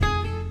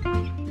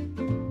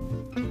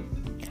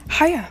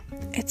Hiya,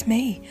 it's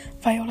me,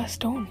 Viola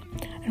Stone,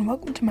 and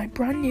welcome to my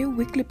brand new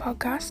weekly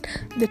podcast,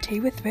 The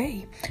Tea with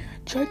V.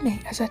 Join me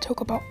as I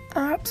talk about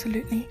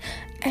absolutely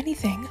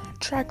anything,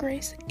 Drag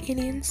Race,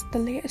 aliens, the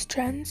latest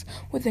trends,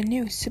 with a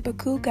new super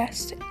cool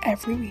guest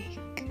every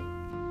week.